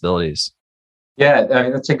responsibilities? Yeah, I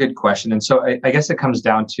mean, that's a good question. And so I guess it comes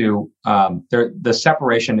down to the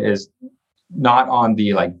separation is not on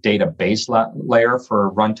the like database layer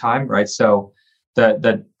for runtime, right? So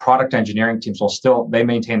the product engineering teams they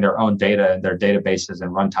maintain their own data and their databases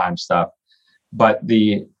and runtime stuff. But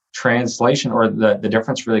the translation or the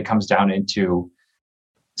difference really comes down into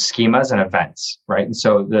schemas and events, right? And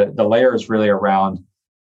so the layer is really around,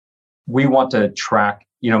 we want to track,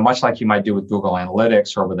 much like you might do with Google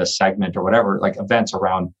Analytics or with a segment or whatever, like events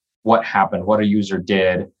around what happened, what a user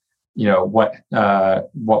did, what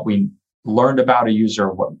we learned about a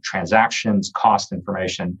user, what transactions, cost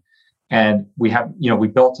information. And we have, we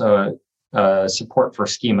built a support for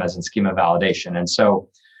schemas and schema validation. And so,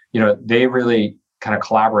 they really kind of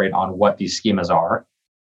collaborate on what these schemas are,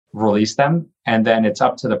 release them, and then it's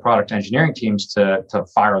up to the product engineering teams to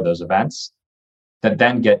fire those events that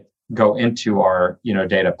then go into our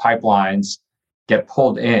data pipelines, get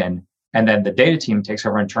pulled in, and then the data team takes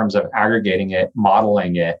over in terms of aggregating it,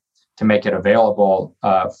 modeling it to make it available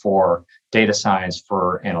for data science,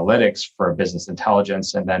 for analytics, for business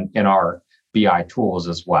intelligence, and then in our BI tools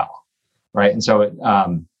as well, right? And so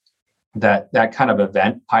that kind of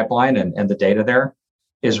event pipeline and the data there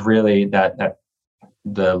is really that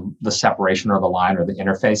the separation or the line or the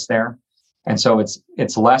interface there. And so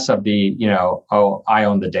it's less of the, I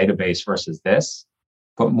own the database versus this,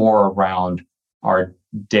 but more around our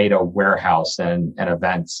data warehouse and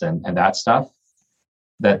events and that stuff,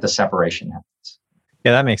 that the separation happens.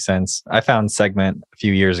 Yeah, that makes sense. I found Segment a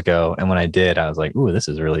few years ago, and when I did, I was like, ooh, this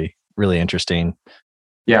is really, really interesting.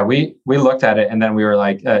 Yeah, we looked at it and then we were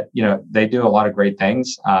like, they do a lot of great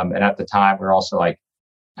things. And at the time we were also like,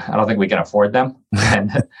 I don't think we can afford them.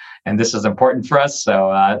 And this is important for us. So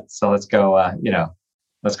let's go,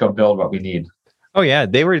 let's go build what we need. Oh yeah.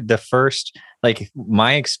 They were the first, like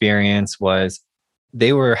my experience was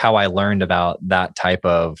they were how I learned about that type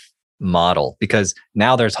of model, because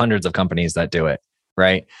now there's hundreds of companies that do it.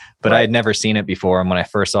 Right. But I had never seen it before. And when I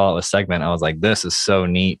first saw it with Segment, I was like, this is so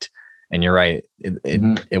neat. And you're right.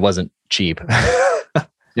 It wasn't cheap.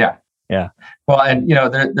 Yeah. Yeah. Well, and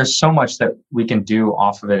there's so much that we can do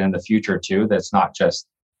off of it in the future too. That's not just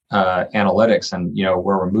analytics. And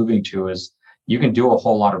where we're moving to is you can do a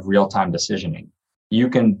whole lot of real-time decisioning. You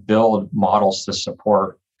can build models to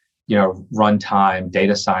support runtime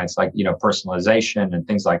data science, like personalization and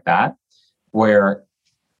things like that, where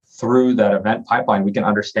through that event pipeline we can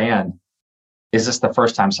understand, is this the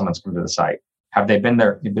first time someone's come to the site? Have they been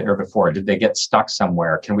there before? Did they get stuck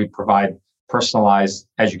somewhere? Can we provide personalized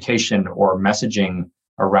education or messaging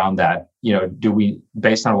around that? Do we,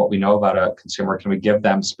 based on what we know about a consumer, can we give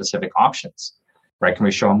them specific options, right? Can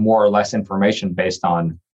we show them more or less information based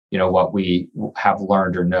on, what we have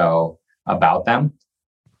learned or know about them?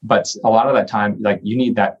 But a lot of that time, like you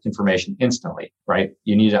need that information instantly, right?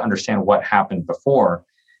 You need to understand what happened before.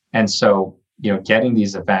 And so, getting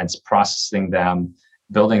these events, processing them,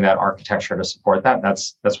 building that architecture to support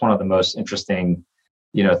that's one of the most interesting,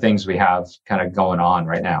 things we have kind of going on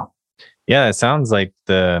right now. Yeah, it sounds like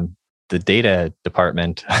the data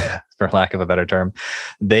department, for lack of a better term,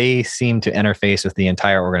 they seem to interface with the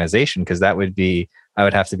entire organization, because I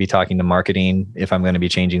would have to be talking to marketing if I'm going to be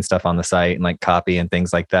changing stuff on the site and like copy and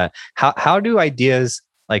things like that. How do ideas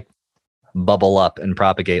like bubble up and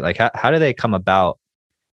propagate? Like how do they come about?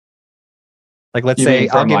 Like, let's say,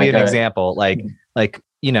 I'll give you an example.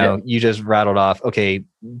 You just rattled off, okay,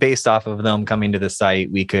 based off of them coming to the site,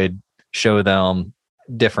 we could show them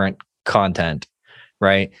different content,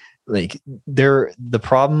 right? Like the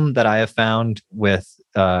problem that I have found with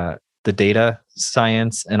the data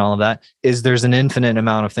science and all of that is there's an infinite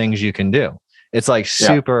amount of things you can do. It's like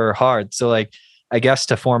super hard. So like, I guess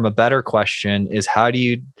to form a better question is how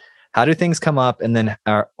do things come up, and then,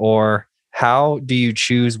 or how do you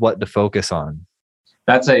choose what to focus on?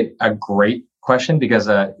 That's a great question, because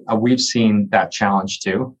we've seen that challenge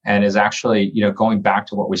too, and is actually, going back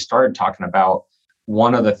to what we started talking about.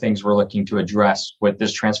 One of the things we're looking to address with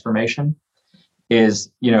this transformation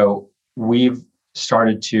is, we've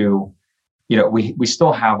started to, we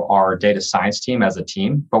still have our data science team as a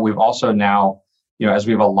team, but we've also now, as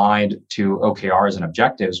we've aligned to OKRs and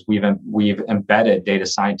objectives, we've embedded data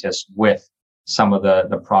scientists with some of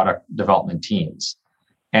the product development teams.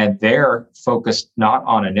 And they're focused not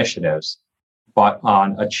on initiatives, but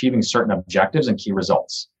on achieving certain objectives and key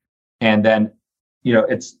results. And then,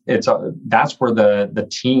 that's where the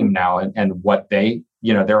team now and what they,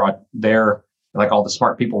 their like all the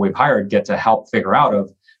smart people we've hired get to help figure out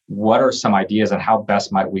of what are some ideas and how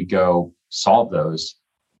best might we go solve those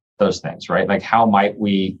things, right? Like how might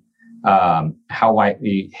we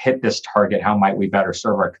hit this target? How might we better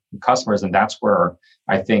serve our customers? And that's where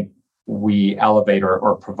I think we elevate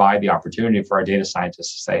or provide the opportunity for our data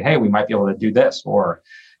scientists to say, hey, we might be able to do this, or,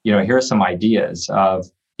 here are some ideas of,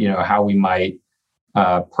 how we might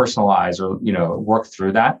personalize or, work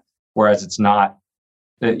through that. Whereas it's not,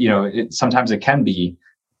 sometimes it can be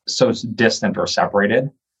so distant or separated,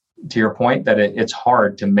 to your point, that it's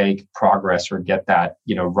hard to make progress or get that,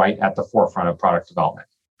 right at the forefront of product development.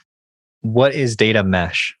 What is data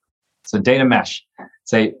mesh? So data mesh,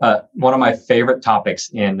 it's one of my favorite topics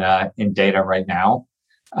in data right now.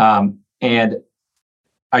 And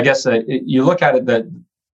I guess you look at it,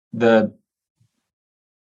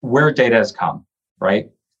 where data has come, right?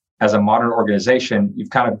 As a modern organization, you've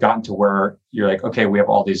kind of gotten to where you're like, okay, we have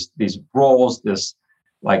all these roles, this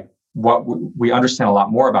like what we understand a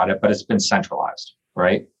lot more about it, but it's been centralized,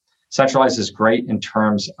 right? Centralized is great in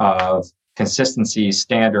terms of consistency,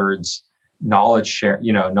 standards, knowledge share,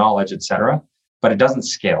 knowledge, et cetera, but it doesn't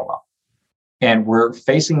scale well. And we're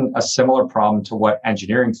facing a similar problem to what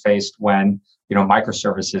engineering faced when,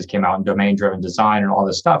 microservices came out and domain-driven design and all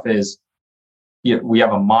this stuff is, we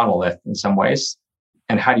have a monolith in some ways.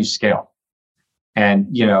 And how do you scale? And,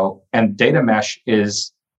 and data mesh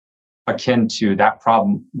is akin to that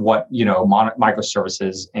problem, what,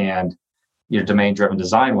 microservices and, domain-driven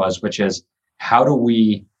design was, which is how do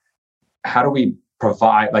we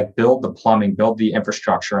provide, like build the plumbing, build the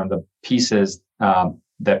infrastructure and the pieces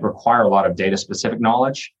that require a lot of data specific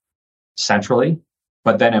knowledge centrally,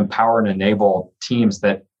 but then empower and enable teams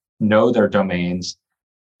that know their domains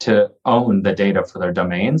to own the data for their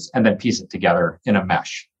domains and then piece it together in a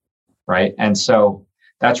mesh, right? And so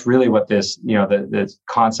that's really what this, this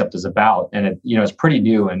concept is about. And it, it's pretty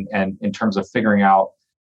new and in terms of figuring out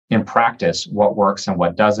in practice what works and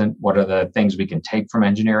what doesn't, what are the things we can take from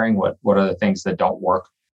engineering, what are the things that don't work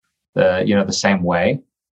the same way,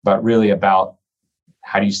 but really about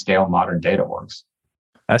how do you scale modern data orgs.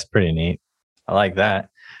 That's pretty neat. I like that.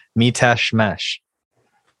 Mesh mesh.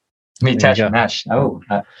 Mesh. Oh,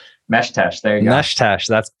 mesh tesh. There you go. Mesh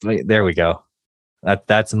tesh. There we go.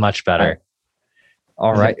 That's much better.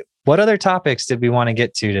 All right. What other topics did we want to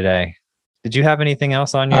get to today? Did you have anything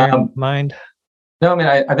else on your mind? No, I mean,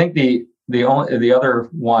 I think the other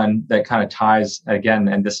one that kind of ties again,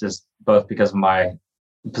 and this is both because of my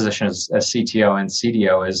position as CTO and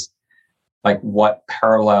CDO, is like what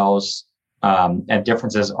parallels and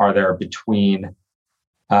differences are there between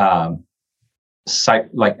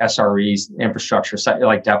site like SREs, infrastructure, site,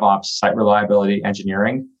 like DevOps, site reliability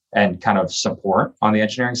engineering, and kind of support on the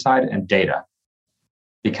engineering side, and data.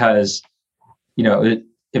 Because,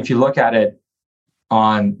 if you look at it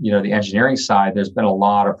on, the engineering side, there's been a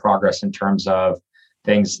lot of progress in terms of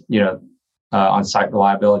things, on site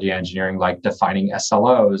reliability engineering, like defining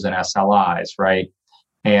SLOs and SLIs, right?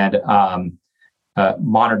 And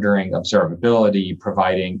monitoring observability,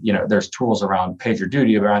 providing, there's tools around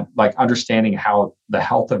PagerDuty, around like understanding how the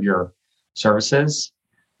health of your services,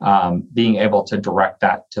 being able to direct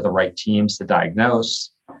that to the right teams to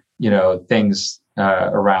diagnose, things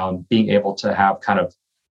around being able to have kind of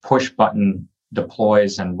push button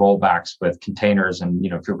deploys and rollbacks with containers and,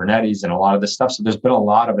 Kubernetes and a lot of this stuff. So there's been a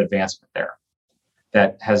lot of advancement there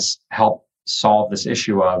that has helped solve this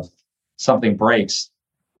issue of something breaks.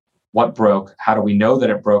 What broke? How do we know that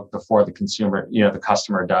it broke before the consumer, the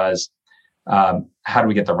customer does? How do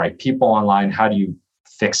we get the right people online? How do you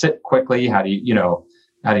fix it quickly? How do you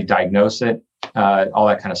diagnose it? All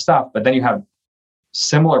that kind of stuff. But then you have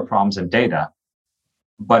similar problems in data,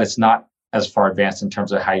 but it's not as far advanced in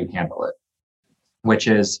terms of how you handle it, which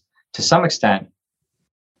is to some extent,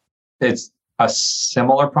 it's a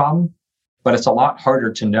similar problem, but it's a lot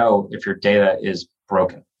harder to know if your data is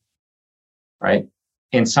broken, right?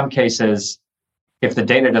 In some cases, if the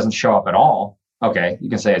data doesn't show up at all, okay, you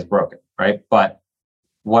can say it's broken, right? But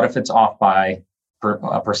what if it's off by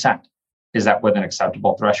a percent? Is that within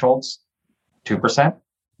acceptable thresholds? 2%?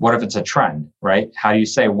 What if it's a trend, right? How do you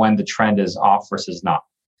say when the trend is off versus not?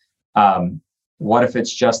 What if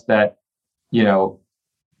it's just that,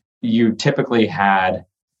 you typically had,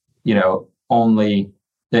 only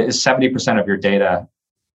 70% of your data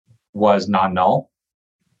was non-null,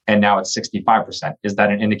 and now it's 65%. Is that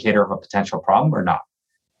an indicator of a potential problem or not?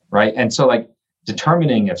 Right. And so like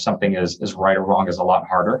determining if something is right or wrong is a lot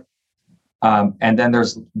harder. And then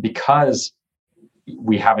because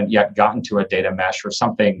we haven't yet gotten to a data mesh or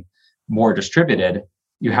something more distributed,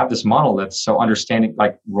 you have this monolith. So understanding,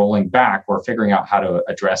 like rolling back or figuring out how to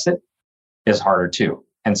address it is harder too.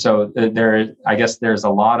 And so I guess there's a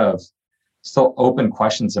lot of still open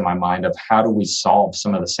questions in my mind of how do we solve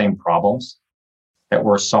some of the same problems that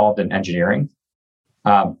were solved in engineering,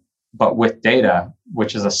 but with data,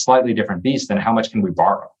 which is a slightly different beast. Than how much can we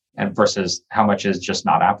borrow and versus how much is just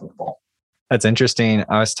not applicable. That's interesting.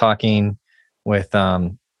 I was talking with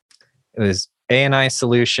it was ANI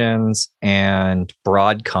Solutions and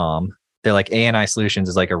Broadcom. They're like ANI Solutions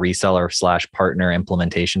is like a reseller / partner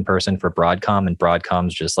implementation person for Broadcom, and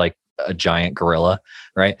Broadcom's just like a giant gorilla,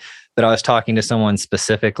 right? But I was talking to someone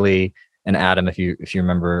specifically, and Adam, if you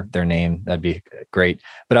remember their name, that'd be great.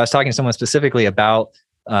 But I was talking to someone specifically about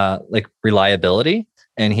like reliability,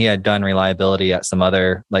 and he had done reliability at some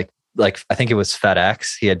other like I think it was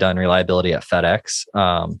FedEx. He had done reliability at FedEx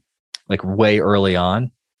like way early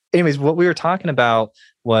on. Anyways, what we were talking about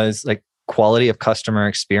was like quality of customer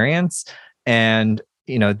experience, and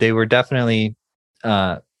they were definitely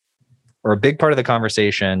or a big part of the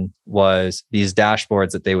conversation was these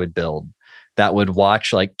dashboards that they would build that would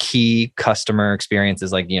watch like key customer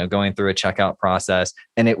experiences, like, going through a checkout process,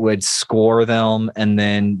 and it would score them. And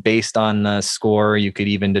then based on the score, you could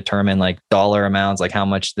even determine like dollar amounts, like how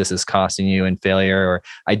much this is costing you in failure, or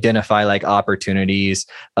identify like opportunities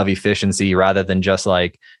of efficiency rather than just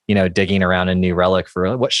like, digging around in New Relic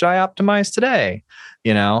for what should I optimize today?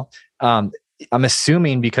 I'm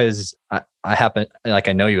assuming because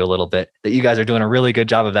I know you a little bit, that you guys are doing a really good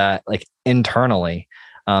job of that, like internally.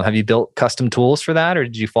 Have you built custom tools for that, or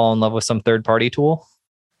did you fall in love with some third-party tool?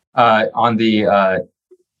 On the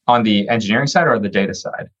engineering side or the data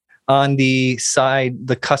side? On the side,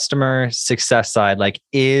 the customer success side, like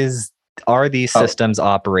are these systems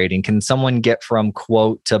operating? Can someone get from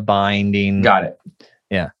quote to binding? Got it.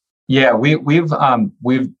 Yeah, we've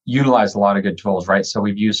utilized a lot of good tools, right? So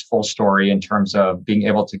we've used FullStory in terms of being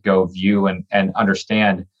able to go view and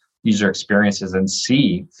understand user experiences and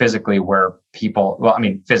see physically where people are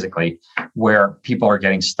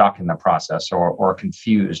getting stuck in the process or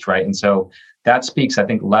confused, right? And so that speaks, I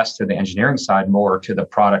think, less to the engineering side, more to the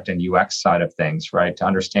product and UX side of things, right? To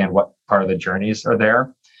understand what part of the journeys are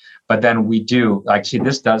there. But then we do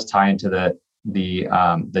this does tie into the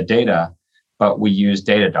data, but we use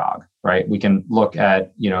Datadog, right? We can look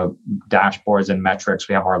at dashboards and metrics.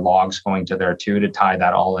 We have our logs going to there too to tie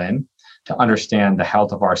that all in, to understand the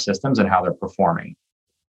health of our systems and how they're performing.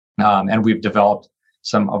 And we've developed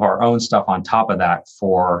some of our own stuff on top of that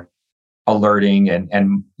for alerting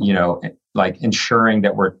and like ensuring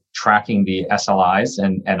that we're tracking the SLIs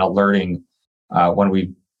and alerting when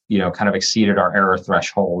we've kind of exceeded our error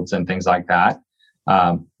thresholds and things like that,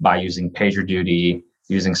 by using PagerDuty,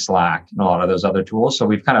 using Slack, and a lot of those other tools. So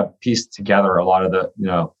we've kind of pieced together a lot of the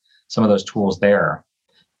some of those tools there.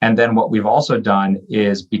 And then what we've also done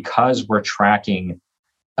is, because we're tracking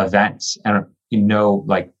events and,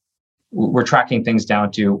 we're tracking things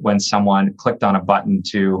down to when someone clicked on a button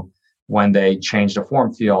to when they changed a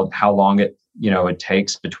form field, how long it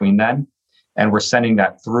takes between them. And we're sending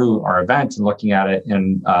that through our event and looking at it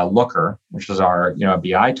in Looker, which is our,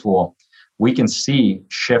 BI tool. We can see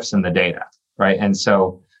shifts in the data, right? And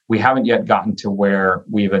so we haven't yet gotten to where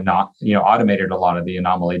we've not, automated a lot of the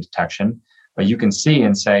anomaly detection. But you can see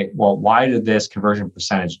and say, well, why did this conversion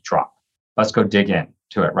percentage drop? Let's go dig in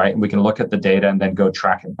to it, right? And we can look at the data and then go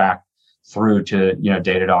track it back through to,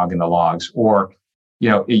 Datadog and the logs. Or,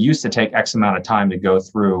 it used to take X amount of time to go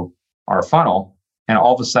through our funnel, and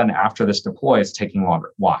all of a sudden after this deploy, it's taking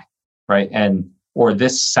longer. Why, right? Or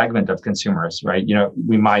this segment of consumers, right?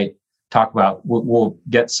 We might talk about, we'll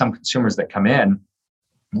get some consumers that come in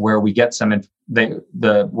where we get some,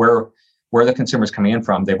 where the consumer's coming in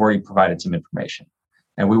from, they've already provided some information.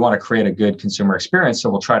 And we want to create a good consumer experience. So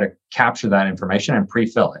we'll try to capture that information and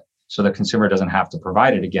pre-fill it so the consumer doesn't have to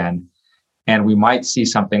provide it again. And we might see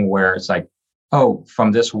something where it's like, oh,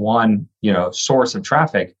 from this one, source of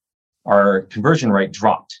traffic, our conversion rate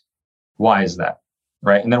dropped. Why is that?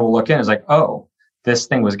 Right. And then we'll look in, it's like, oh, this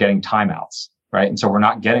thing was getting timeouts. Right. And so we're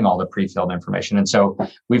not getting all the pre-filled information. And so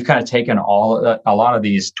we've kind of taken a lot of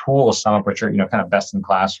these tools, some of which are, kind of best in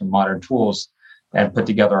class from modern tools, and put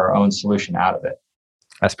together our own solution out of it.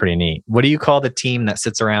 That's pretty neat. What do you call the team that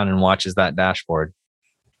sits around and watches that dashboard?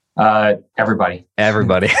 Everybody.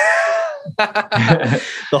 Everybody.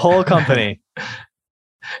 The whole company.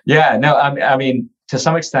 Yeah, no, I mean, to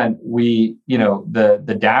some extent, we,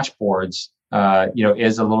 the dashboards,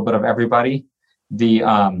 is a little bit of everybody.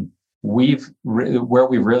 Where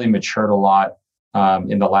we've really matured a lot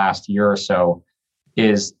in the last year or so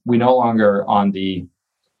is we no longer on the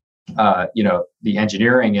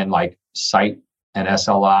engineering and like site and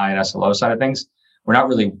SLI and SLO side of things, we're not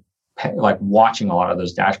really like watching a lot of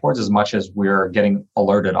those dashboards as much as we're getting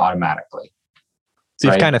alerted automatically. So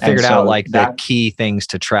you've kind of figured out like the that, key things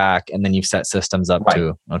to track, and then you've set systems up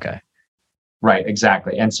to, okay. Right,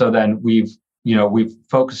 exactly. And so then we've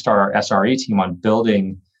focused our SRE team on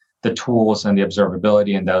building the tools and the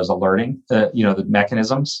observability and those alerting, the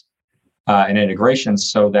mechanisms and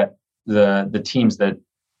integrations, so that the teams that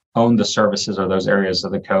own the services or those areas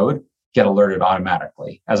of the code get alerted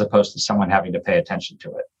automatically, as opposed to someone having to pay attention to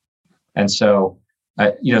it. And so,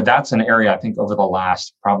 that's an area I think over the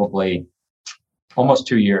last probably almost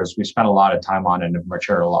 2 years, we've spent a lot of time on and have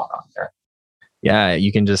matured a lot on there. Yeah,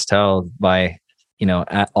 you can just tell by,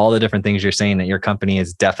 at all the different things you're saying that your company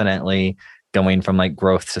is definitely going from like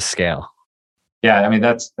growth to scale. Yeah, I mean,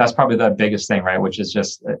 that's probably the biggest thing, right? Which is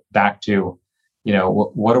just back to,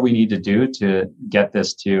 what do we need to do to get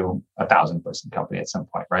this to 1,000-person company at some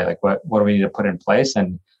point, right? Like what do we need to put in place?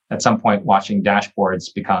 And at some point, watching dashboards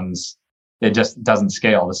it just doesn't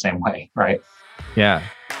scale the same way, right? Yeah.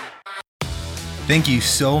 Thank you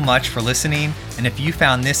so much for listening. And if you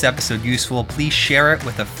found this episode useful, please share it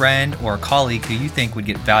with a friend or a colleague who you think would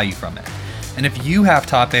get value from it. And if you have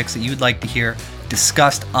topics that you would like to hear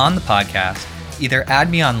discussed on the podcast, either add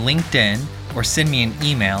me on LinkedIn or send me an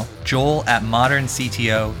email,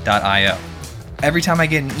 joel@moderncto.io. Every time I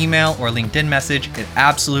get an email or LinkedIn message, it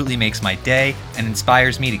absolutely makes my day and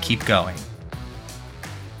inspires me to keep going.